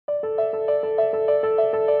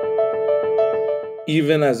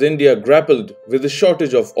Even as India grappled with the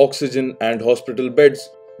shortage of oxygen and hospital beds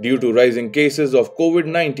due to rising cases of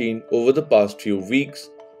COVID-19 over the past few weeks,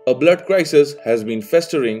 a blood crisis has been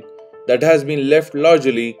festering that has been left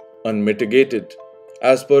largely unmitigated.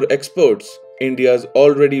 As per experts, India's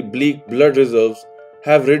already bleak blood reserves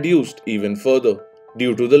have reduced even further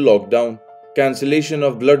due to the lockdown, cancellation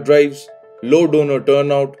of blood drives, low donor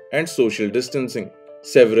turnout, and social distancing.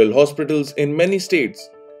 Several hospitals in many states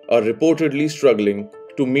are reportedly struggling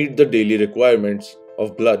to meet the daily requirements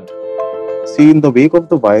of blood. See, in the wake of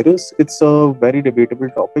the virus, it's a very debatable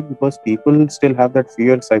topic because people still have that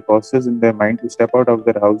fear psychosis in their mind to step out of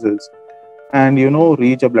their houses and,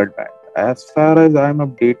 reach a blood bank. As far as I'm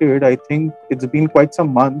updated, I think it's been quite some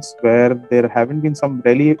months where there haven't been some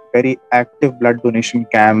really very active blood donation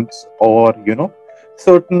camps or,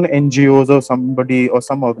 certain NGOs or somebody or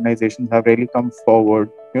some organizations have really come forward,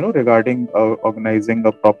 regarding organizing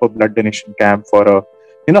a proper blood donation camp for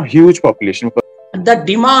a, huge population. The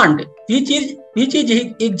demand which is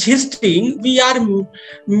existing, we are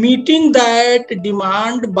meeting that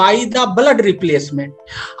demand by the blood replacement,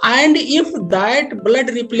 and if that blood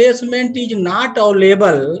replacement is not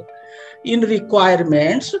available in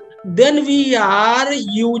requirements, then we are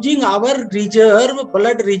using our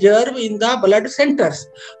blood reserve in the blood centers.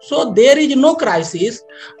 So there is no crisis,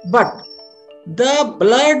 but the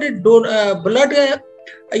blood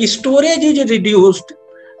storage is reduced.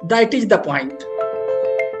 That is the point.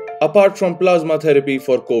 Apart from plasma therapy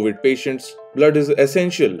for COVID patients, blood is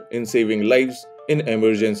essential in saving lives in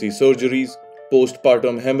emergency surgeries,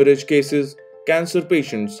 postpartum hemorrhage cases, cancer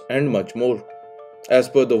patients, and much more. As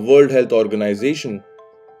per the World Health Organization,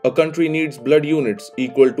 a country needs blood units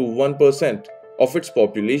equal to 1% of its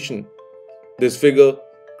population. This figure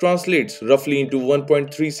translates roughly into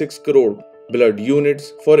 1.36 crore blood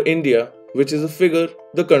units for India, which is a figure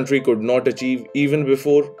the country could not achieve even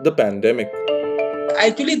before the pandemic.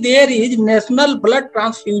 Actually, there is National Blood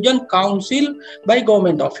Transfusion Council by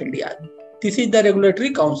Government of India. This is the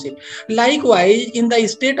regulatory council. Likewise, in the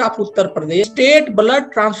state of Uttar Pradesh, State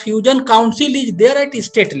Blood Transfusion Council is there at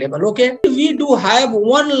state level. Okay, we do have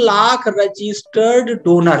 1 lakh registered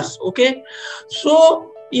donors. Okay,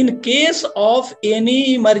 so in case of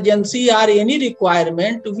any emergency or any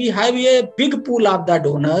requirement, we have a big pool of the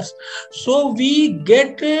donors. So we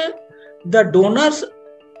get the donors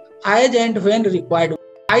as and when required.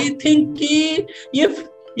 I think if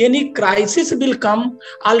any crisis will come,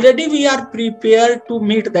 already we are prepared to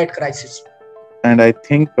meet that crisis. And I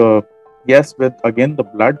think, yes, with again the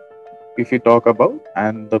blood, if you talk about,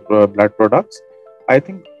 and the blood products, I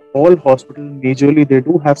think all hospitals majorly they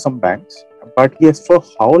do have some banks. But yes, for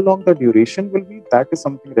how long the duration will be, that is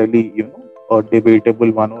something really, a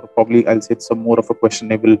debatable one, or probably I'll say it's a more of a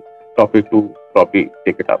questionable topic to probably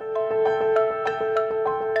take it up.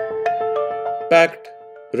 Packed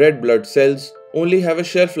red blood cells only have a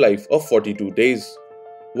shelf life of 42 days.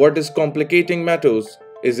 What is complicating matters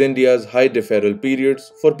is India's high deferral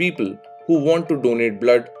periods for people who want to donate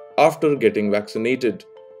blood after getting vaccinated.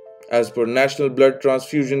 As per National Blood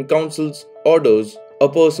Transfusion Council's orders, a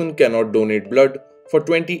person cannot donate blood for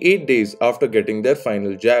 28 days after getting their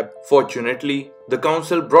final jab. Fortunately, the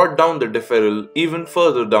council brought down the deferral even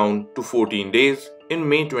further down to 14 days in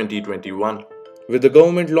May 2021. With the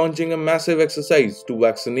government launching a massive exercise to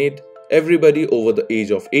vaccinate everybody over the age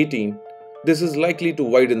of 18, this is likely to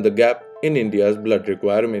widen the gap in India's blood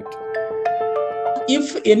requirement.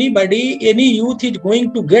 If any youth is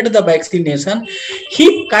going to get the vaccination,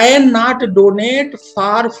 he cannot donate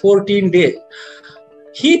for 14 days.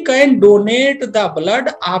 He can donate the blood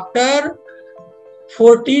after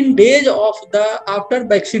 14 days after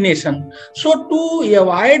vaccination. So to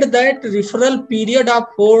avoid that referral period of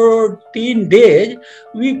 14 days,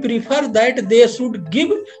 we prefer that they should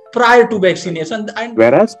give prior to vaccination. And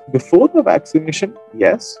whereas before the vaccination,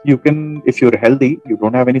 yes, you can, if you're healthy, you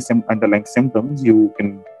don't have any underlying symptoms, you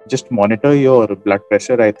can just monitor your blood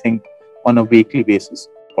pressure, I think, on a weekly basis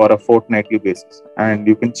or a fortnightly basis, and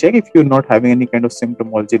you can check if you're not having any kind of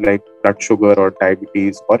symptomology like blood sugar or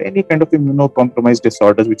diabetes or any kind of immunocompromised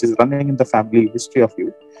disorders which is running in the family history of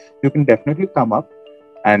you. You can definitely come up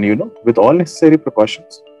and, with all necessary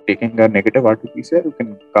precautions, taking a negative RT-PCR, you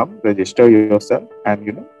can come, register yourself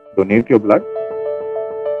and, donate your blood.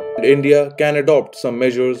 India can adopt some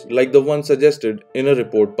measures like the one suggested in a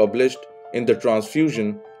report published in the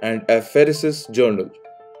Transfusion and Apheresis Journal.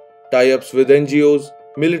 Tie-ups with NGOs,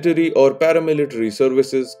 military or paramilitary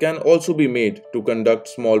services can also be made to conduct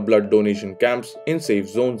small blood donation camps in safe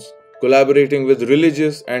zones. Collaborating with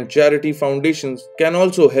religious and charity foundations can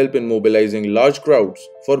also help in mobilizing large crowds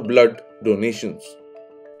for blood donations.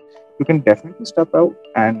 you can definitely step out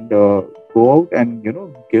and go out and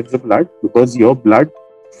give the blood, because your blood,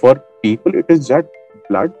 for people it is just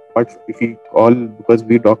blood, but if we call, because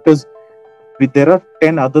we doctors, there are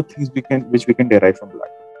 10 other things which we can derive from blood,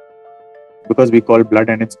 because we call blood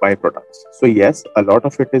and its byproducts. So yes, a lot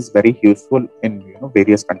of it is very useful in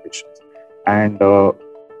various conditions, and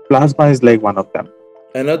plasma is like one of them.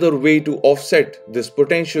 Another way to offset this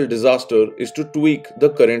potential disaster is to tweak the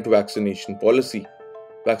current vaccination policy.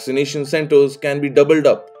 Vaccination centers can be doubled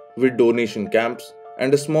up with donation camps,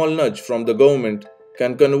 and a small nudge from the government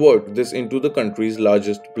can convert this into the country's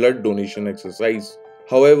largest blood donation exercise.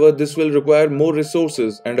 However, this will require more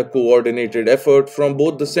resources and a coordinated effort from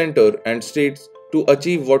both the center and states to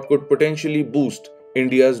achieve what could potentially boost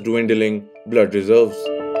India's dwindling blood reserves.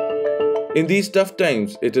 In these tough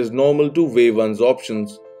times, it is normal to weigh one's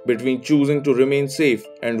options between choosing to remain safe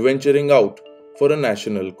and venturing out for a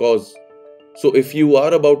national cause. So, if you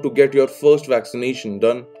are about to get your first vaccination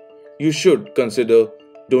done, you should consider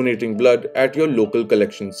donating blood at your local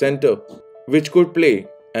collection center, which could play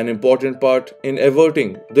an important part in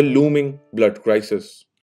averting the looming blood crisis.